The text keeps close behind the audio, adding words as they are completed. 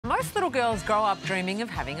most little girls grow up dreaming of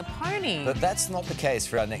having a pony. But that's not the case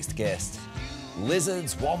for our next guest.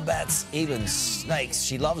 Lizards, wombats, even snakes.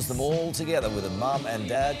 She loves them all together with her mum and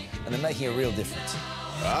dad, and they're making a real difference.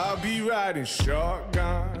 I'll be riding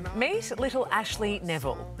shotgun. Meet little Ashley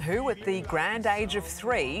Neville, who at the grand age of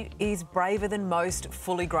 3 is braver than most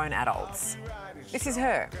fully grown adults. This is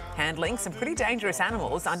her, handling some pretty dangerous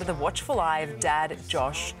animals under the watchful eye of Dad,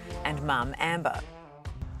 Josh, and Mum, Amber.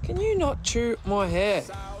 Can you not chew my hair?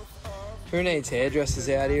 Who needs hairdressers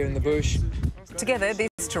out here in the bush? Together, this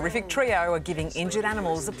terrific trio are giving injured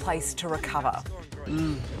animals a place to recover.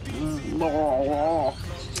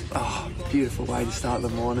 Oh, beautiful way to start the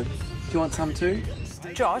morning. Do you want some too?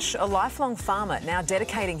 Josh, a lifelong farmer, now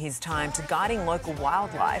dedicating his time to guiding local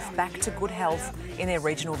wildlife back to good health in their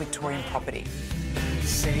regional Victorian property.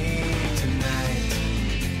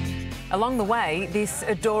 Along the way, this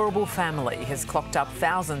adorable family has clocked up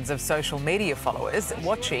thousands of social media followers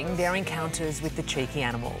watching their encounters with the cheeky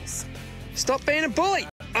animals. Stop being a bully!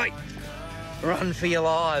 Hey, run for your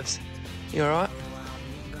lives. You all right?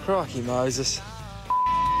 Crikey, Moses.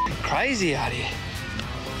 Crazy out here.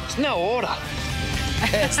 There's no order.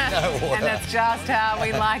 There's no order. And that's just how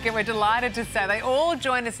we like it. We're delighted to say they all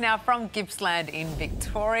join us now from Gippsland in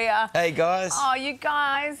Victoria. Hey, guys. Oh, you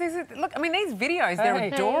guys, look, I mean, these videos, they're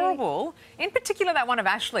adorable. In particular, that one of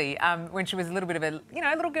Ashley, when she was a little bit of a,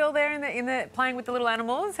 little girl there in the playing with the little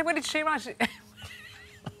animals. When did she rush?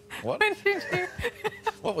 What? When did you...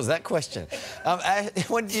 What was that question?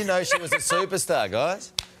 When did you know she was a superstar,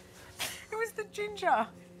 guys? It was the ginger.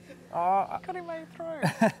 Oh, Got in my throat.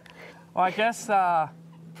 well, I guess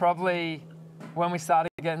probably when we started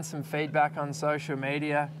getting some feedback on social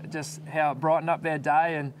media, just how it brightened up their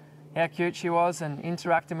day and how cute she was and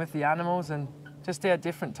interacting with the animals and just how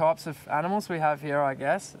different types of animals we have here, I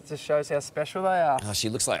guess. It just shows how special they are. Oh, she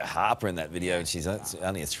looks like Harper in that video, and she's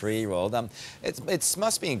only a 3-year-old. It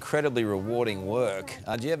must be incredibly rewarding work.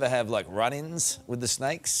 Do you ever have, like, run-ins with the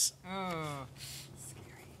snakes?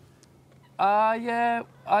 Yeah,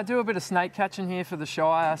 I do a bit of snake catching here for the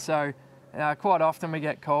Shire, so quite often we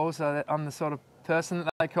get calls. So I'm the sort of person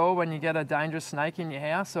that they call when you get a dangerous snake in your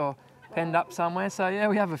house or penned up somewhere. So, yeah,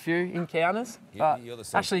 we have a few encounters. But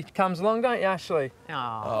Ashley comes along, don't you, Ashley?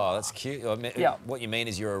 Oh, that's cute. I mean, yeah. What you mean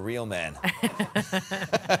is you're a real man. I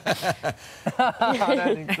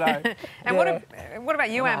don't think so. And yeah. what about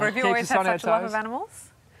you, Amber? Have you Keeps always us had on our such a love toes. of animals?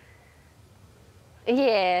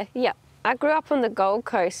 Yeah. I grew up on the Gold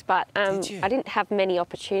Coast, but Did you? I didn't have many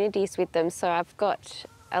opportunities with them, so I've got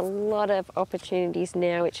a lot of opportunities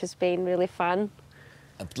now, which has been really fun.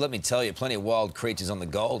 Let me tell you, plenty of wild creatures on the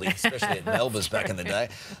Goldie, especially at Melba's back in the day.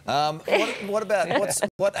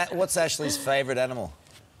 What's Ashley's favourite animal?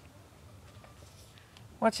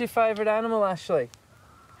 What's your favourite animal, Ashley?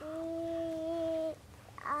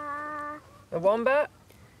 The wombat?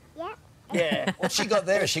 Yep. Yeah. What's she got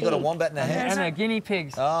there? Has she got a wombat in her hand? And her guinea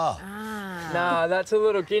pigs. Oh. No, that's a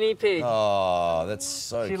little guinea pig. Oh, that's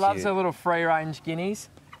so She cute. loves her little free-range guineas.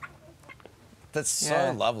 That's so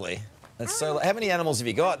Yeah. lovely. That's so. How many animals have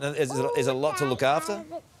you got? Is it a lot to look after?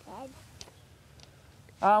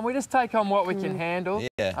 We just take on what we can handle.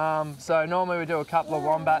 Yeah. So normally we do a couple of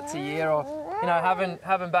wombats a year, or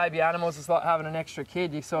having baby animals is like having an extra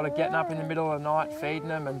kid. You're sort of getting up in the middle of the night, feeding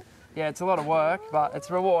them, and yeah, it's a lot of work, but it's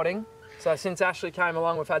rewarding. So since Ashley came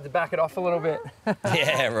along, we've had to back it off a little bit.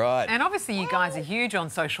 Yeah, right. And obviously you guys are huge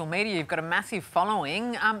on social media. You've got a massive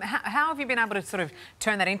following. How have you been able to sort of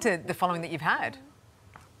turn that into the following that you've had?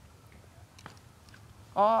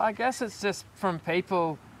 Oh, I guess it's just from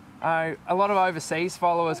people, a lot of overseas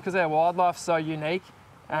followers, because their wildlife's so unique.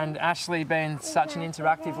 And Ashley being such an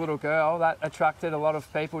interactive little girl, that attracted a lot of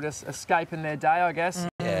people just escaping their day, I guess.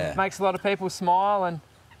 Yeah. Makes a lot of people smile and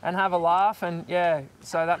have a laugh, and yeah,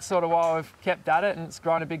 so that's sort of why we've kept at it, and it's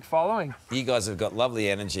grown a big following. You guys have got lovely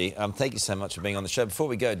energy. Thank you so much for being on the show. Before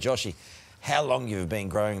we go, Joshy, how long have you been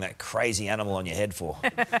growing that crazy animal on your head for?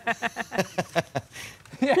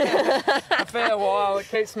 A fair while. It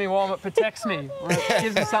keeps me warm. It protects me. It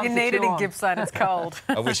gives me something You need to it chew in on. Gippsland, it's cold.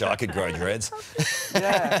 I wish I could grow dreads.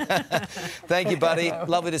 Yeah. Thank you, buddy.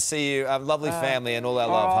 Lovely to see you. Lovely family and all our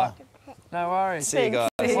love, huh? No worries. See you guys.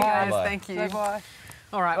 See you guys, Bye-bye. thank you. Say bye.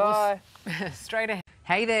 All right, Bye. well, straight ahead.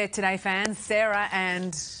 Hey there, Today fans. Sarah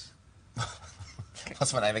and...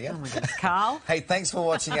 What's my name again? Oh my goodness, Carl. Hey, thanks for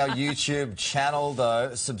watching our YouTube channel,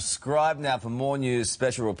 though. Subscribe now for more news,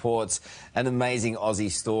 special reports, and amazing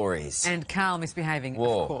Aussie stories. And Carl misbehaving,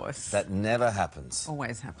 Whoa, of course. that never happens.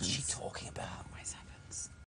 Always happens. What's she talking about?